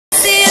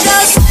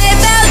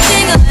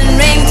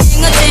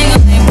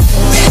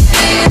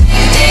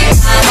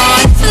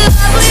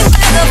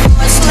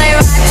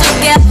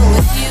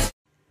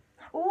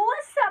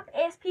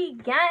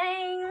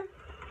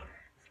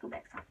Go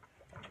back some.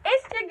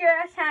 It's your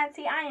girl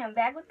Shanti. I am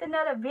back with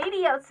another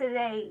video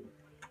today.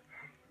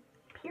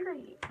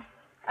 Period.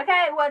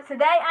 Okay, well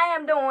today I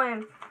am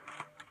doing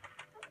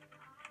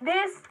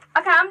this.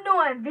 Okay, I'm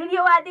doing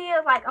video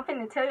ideas. Like I'm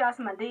finna tell y'all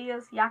some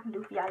ideas y'all can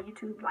do for y'all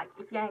YouTube. Like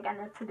if y'all ain't got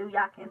nothing to do,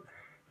 y'all can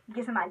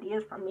get some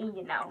ideas from me.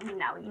 You know.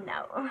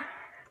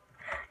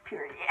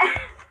 Period.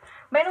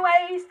 But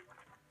anyways,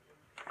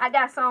 I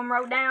got some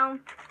wrote down,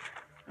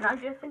 and I'm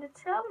just finna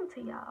tell them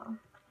to y'all.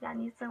 Y'all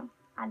need some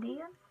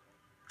ideas?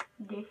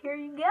 Then here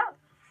you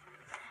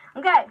go.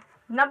 Okay,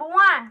 number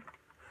one,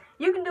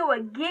 you can do a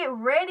get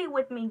ready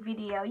with me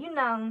video. You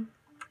know,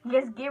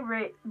 just get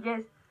ready,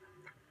 just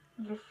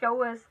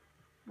show us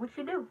what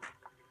you do,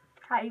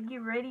 how you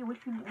get ready, what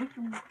you be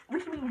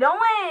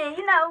doing.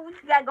 You know, what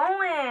you got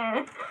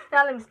going.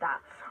 Now let me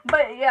stop.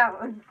 But yeah,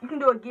 you can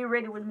do a get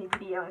ready with me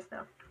video and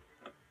stuff.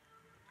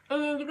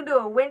 And you can do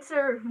a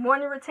winter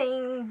morning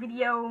routine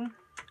video.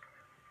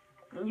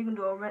 And you can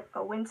do a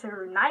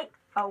winter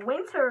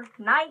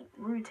night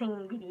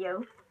routine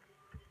video.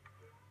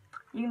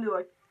 You can do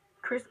a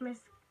Christmas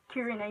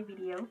Q&A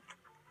video.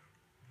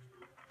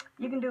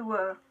 You can do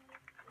a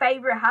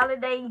favorite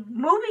holiday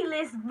movie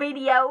list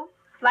video.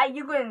 Like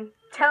you can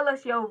tell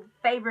us your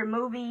favorite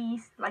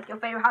movies, like your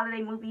favorite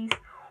holiday movies,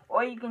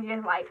 or you can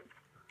just like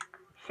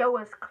show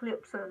us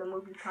clips of the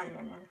movie playing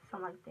and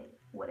something like that.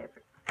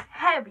 Whatever.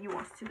 However you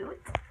want to do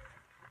it.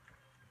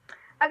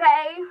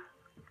 Okay.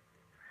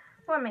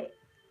 Wait a minute.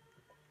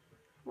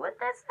 What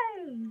that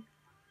say?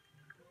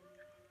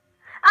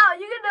 Oh,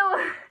 you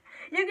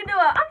can do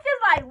a, I'm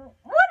just like,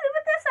 what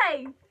that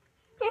say?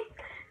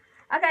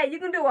 Okay, you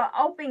can do an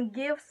open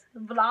gifts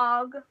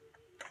vlog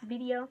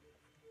video.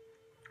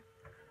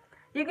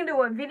 You can do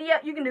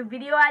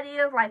video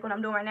ideas like what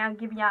I'm doing right now,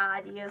 giving y'all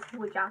ideas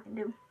what y'all can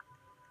do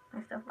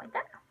and stuff like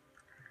that.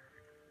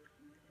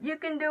 You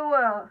can do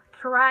a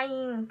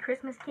trying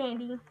Christmas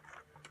candy.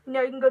 You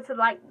know, you can go to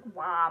like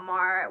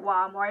Walmart.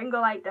 You can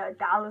go like the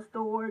dollar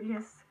store,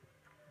 just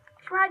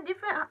try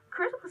different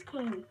Christmas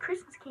candy,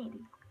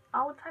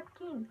 all type of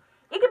candy.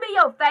 It could be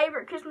your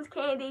favorite Christmas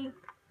candy,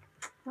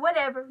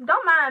 whatever.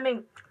 Don't mind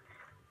me.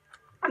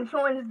 I'm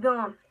chewing this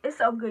gum. It's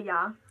so good,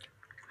 y'all.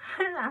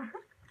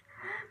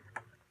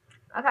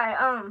 Okay,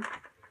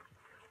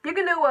 you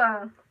can do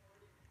a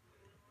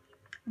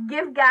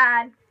gift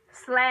guide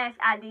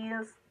 /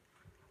 ideas.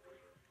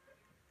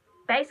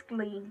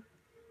 Basically,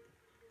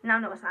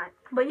 no, it's not.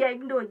 But yeah, you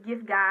can do a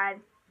gift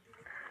guide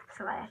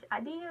 /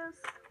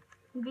 ideas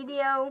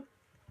video.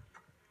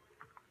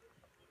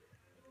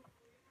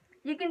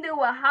 You can do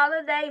a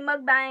holiday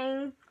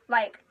mukbang,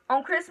 like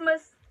on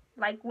Christmas,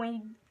 like when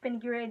you finna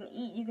get ready and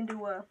eat. You can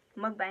do a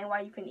mukbang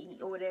while you finna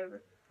eat or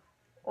whatever,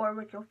 or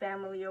with your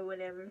family or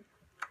whatever.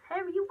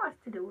 However you want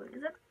to do it,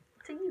 it's up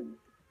to you.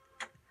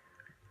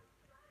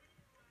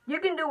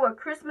 You can do a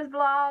Christmas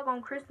vlog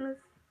on Christmas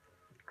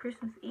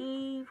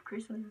Eve,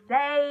 Christmas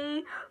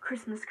Day,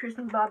 Christmas,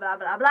 blah, blah,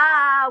 blah,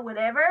 blah,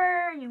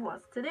 whatever you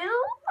want to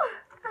do.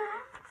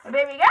 And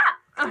there we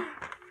go.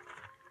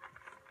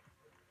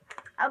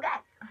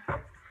 Okay.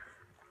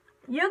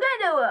 You can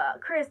do a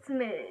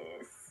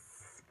Christmas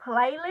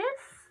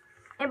playlist.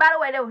 And by the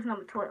way, that was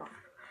number 12.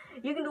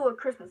 You can do a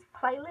Christmas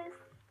playlist.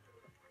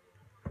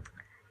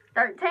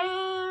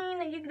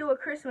 13, and you can do a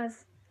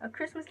Christmas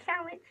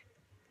challenge.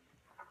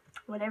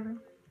 Whatever.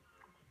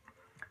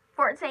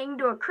 14, you can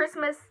do a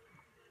Christmas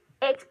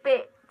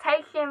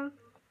expectation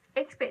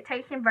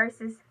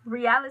versus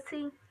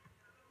reality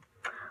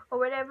or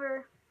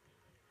whatever.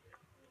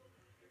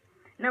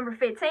 Number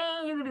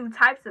 15, you can do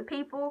types of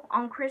people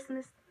on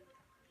Christmas.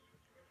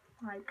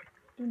 Like,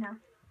 you know.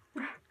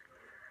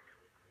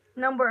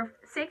 Number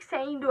 16,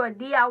 you can do a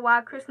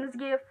DIY Christmas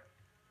gift.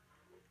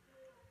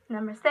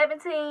 Number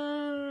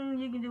 17,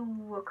 you can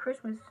do a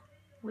Christmas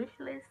wish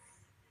list.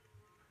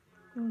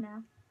 You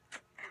know.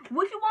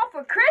 What you want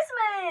for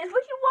Christmas?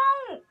 What you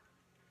want?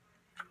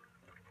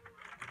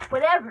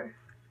 Whatever.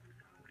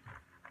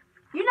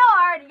 You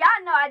know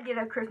y'all know I did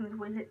a Christmas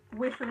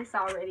wish list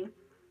already.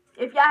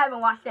 If y'all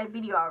haven't watched that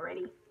video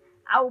already,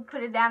 I will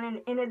put it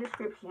down in the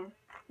description.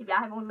 If y'all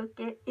haven't looked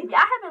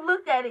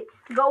at it,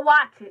 go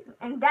watch it.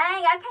 And dang,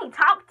 I can't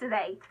talk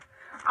today.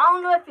 I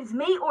don't know if it's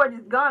me or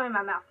just gum in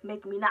my mouth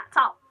making me not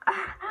talk.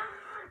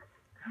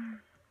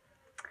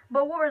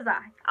 But where was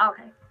I?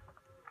 Okay.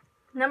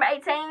 Number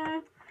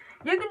 18.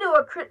 You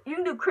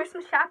can do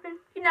Christmas shopping.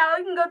 You know,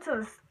 you can go to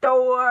a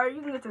store.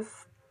 You can go to a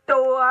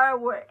store,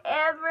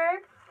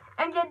 wherever,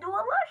 and just do a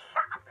little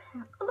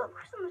shopping, a little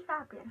Christmas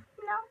shopping.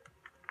 You know.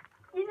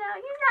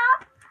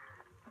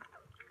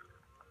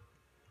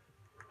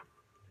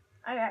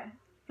 Okay.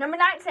 Number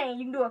 19.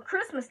 You can do a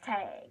Christmas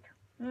tag.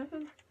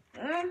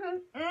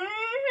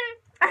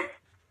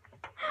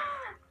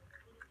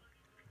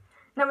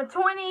 Number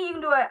 20. You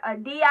can do a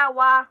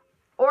DIY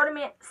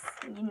ornaments.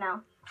 You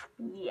know.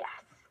 Yes.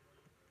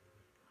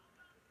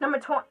 Number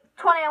 21.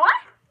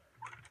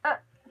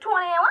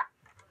 21.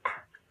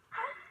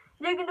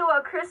 You can do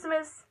a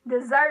Christmas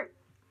dessert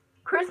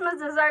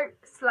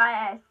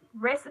 /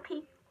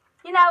 recipe.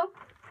 You know,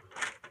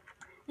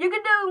 you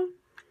can do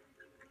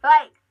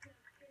like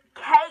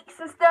cakes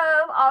and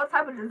stuff, all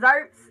type of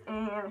desserts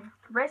and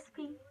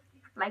recipes,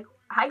 like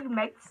how you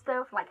make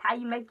stuff, like how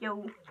you make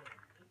your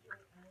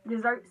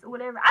desserts or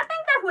whatever. I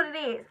think that's what it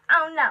is.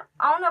 I don't know.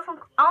 I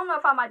don't know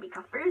if I might be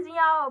confusing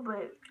y'all,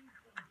 but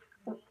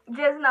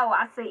just know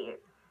I said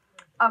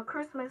a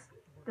Christmas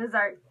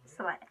dessert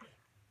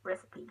 /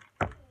 recipe.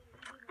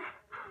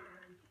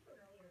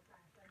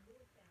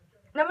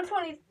 Number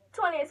 20 is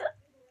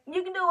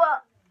you can do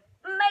a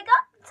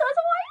makeup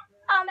tutorial.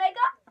 A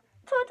makeup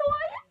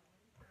tutorial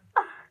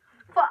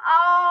for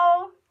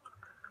all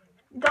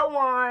the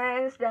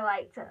ones that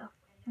like to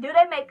do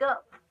their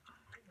makeup.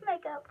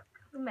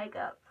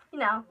 You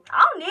know,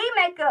 I don't need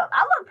makeup.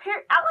 I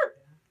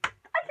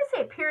just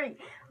said period.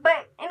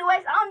 But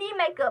anyways, I don't need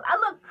makeup. I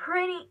look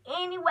pretty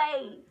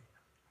anyways.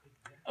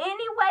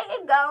 Any way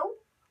it go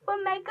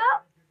with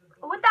makeup,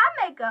 without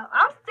makeup,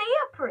 I'm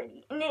still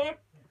pretty. And if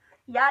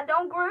y'all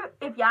don't agree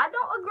with me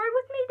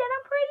that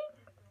I'm pretty,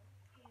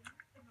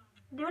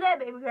 do that,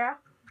 baby girl.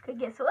 Cause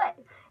guess what?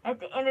 At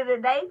the end of the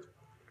day,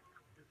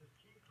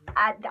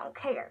 I don't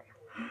care.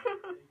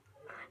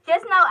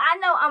 Just know, I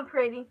know I'm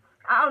pretty.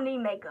 I don't need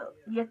makeup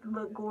just to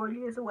look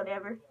gorgeous or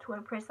whatever to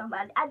impress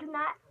somebody. I do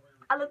not.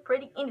 I look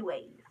pretty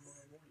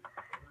anyways.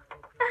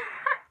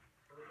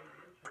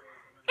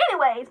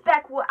 Anyways,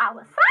 back what I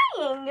was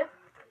saying.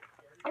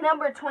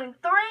 Number 23.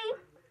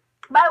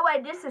 By the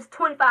way, this is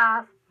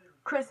 25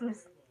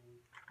 Christmas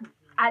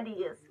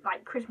ideas,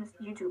 like Christmas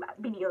YouTube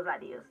videos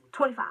ideas.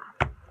 25.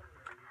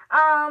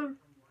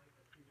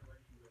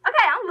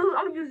 Okay,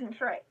 I'm using the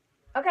tray.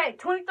 Okay,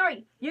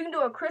 23. You can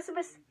do a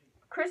Christmas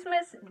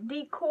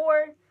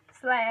decor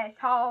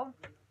 / haul.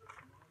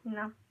 You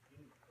know.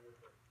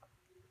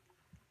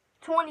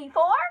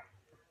 24.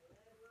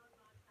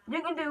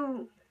 You can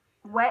do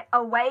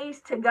a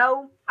ways to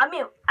go. I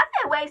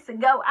said ways to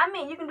go. I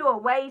mean, you can do a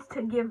ways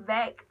to give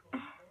back.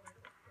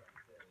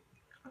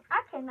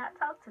 I cannot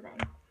talk today.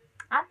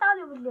 I thought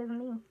it was just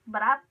me,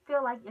 but I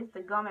feel like it's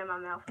the gum in my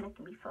mouth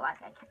making me feel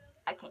like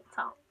I can't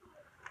talk.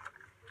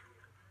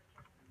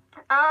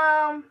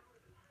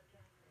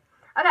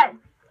 Okay,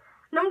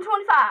 number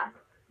 25.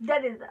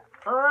 That is the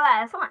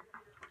last one.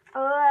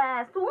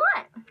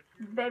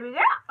 Baby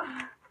girl.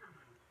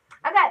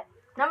 Okay,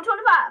 number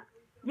 25.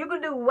 You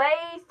can do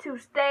ways to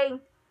stay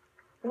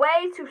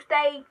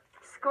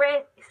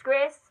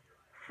stress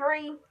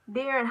free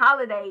during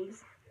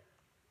holidays.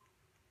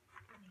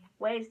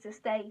 Ways to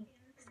stay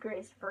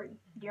stress free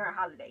during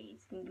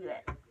holidays. You can do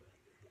that.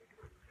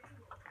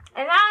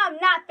 And I'm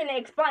not finna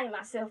explain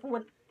myself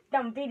with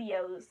them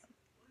videos.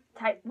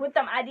 What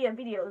them idea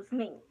videos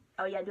mean.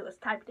 All you gotta do is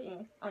type it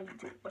in on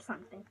YouTube or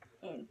something.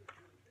 And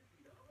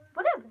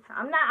whatever.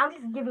 I'm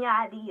just giving you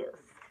ideas.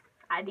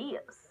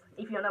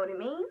 If you don't know what it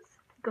means,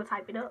 go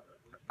type it up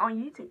on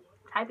YouTube.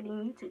 Type it in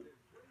YouTube.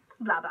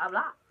 Blah, blah,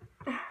 blah.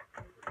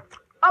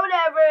 Or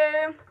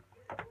whatever.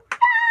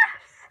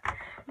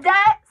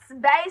 That's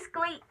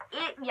basically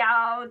it,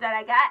 y'all, that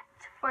I got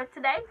for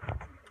today.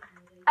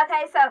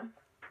 Okay, so,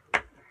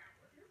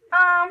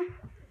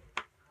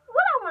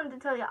 what I wanted to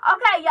tell y'all.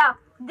 Okay, y'all,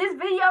 this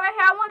video right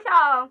here, I want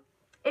y'all,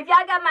 if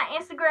y'all got my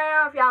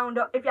Instagram, if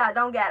y'all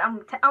don't got it,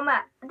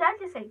 did I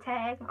just say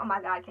tag? Oh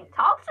my God, I can't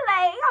talk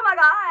today. Oh my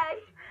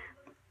gosh.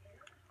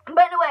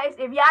 But anyways,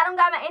 if y'all don't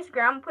got my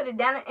Instagram, I'm going to put it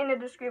down in the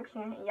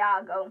description. And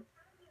y'all go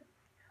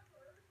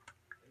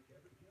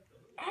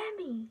add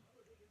me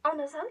on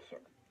the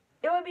social.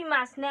 It would be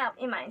my Snap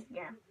and my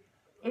Instagram.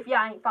 If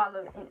y'all ain't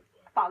follow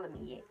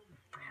me yet.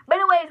 But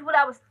anyways, what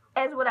I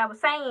was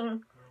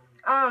saying,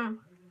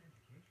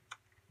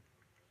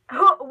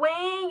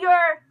 when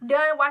you're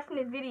done watching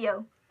this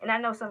video, and I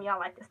know some of y'all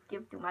like to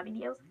skip through my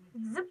videos,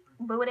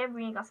 but whatever,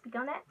 we ain't gonna speak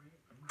on that.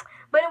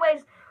 But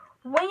anyways,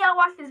 when y'all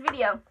watch this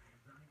video,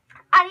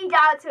 I need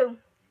y'all to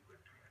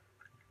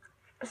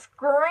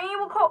screen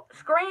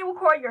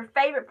record your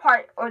favorite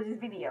part of this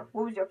video.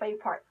 What was your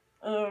favorite part?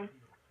 And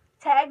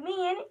tag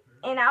me in it,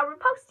 and I'll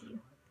repost you.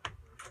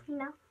 You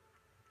know?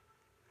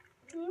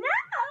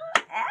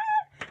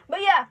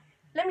 But yeah,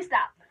 let me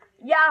stop.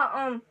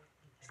 Y'all,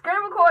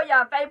 screen record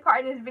y'all favorite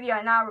part in this video,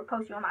 and I'll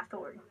repost you on my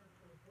story.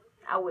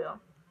 I will.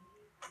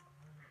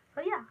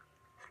 But yeah,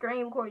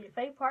 screen record your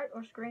favorite part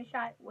or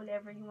screenshot,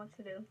 whatever you want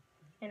to do,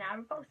 and I'll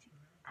repost you.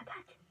 I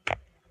got you.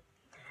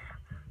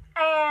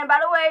 And by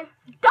the way,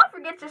 don't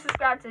forget to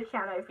subscribe to the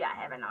channel if y'all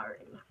haven't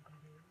already.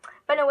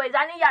 But anyways,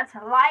 I need y'all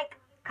to like,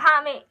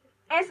 comment,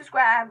 and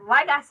subscribe.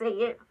 Like I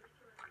said,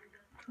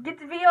 get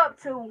the video up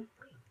to,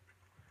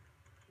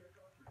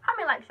 how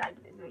many likes should I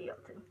get this video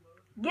up to?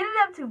 Get it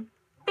up to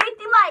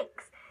 50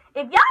 likes.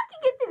 If y'all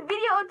can get this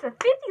video up to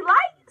 50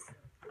 likes,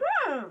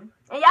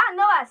 and y'all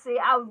know I said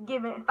I was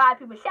giving 5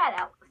 people shout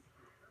outs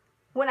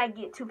when I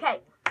get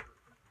 2K.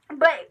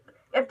 But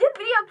if this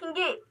video can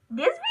get,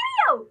 this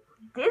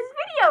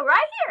video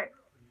right here,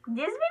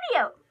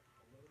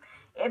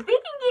 if it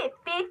can get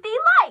 50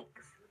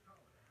 likes,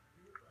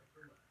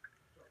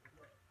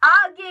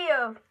 I'll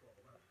give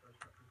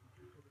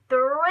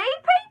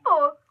 3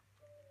 people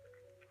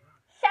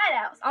shout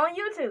outs on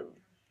YouTube.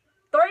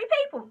 3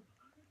 people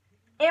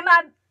in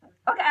my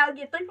Okay, I'll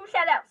get 3 people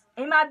shout outs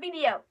in my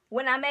video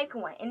when I make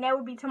one. And that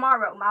will be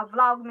tomorrow, my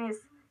Vlogmas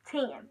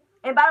 10.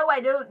 And by the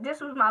way,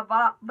 this was my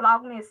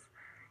Vlogmas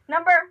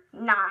number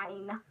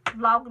 9.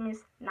 Vlogmas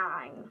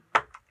 9.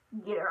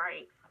 Get it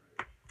right.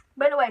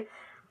 By the way,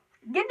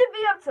 get the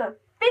video up to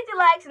 50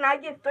 likes and I'll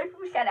get 3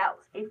 people shout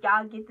outs if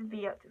y'all get the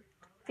video up to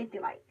 50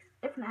 likes.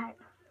 If not,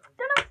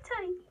 don't know what to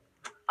tell you.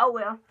 Oh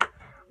well.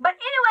 But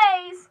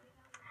anyways,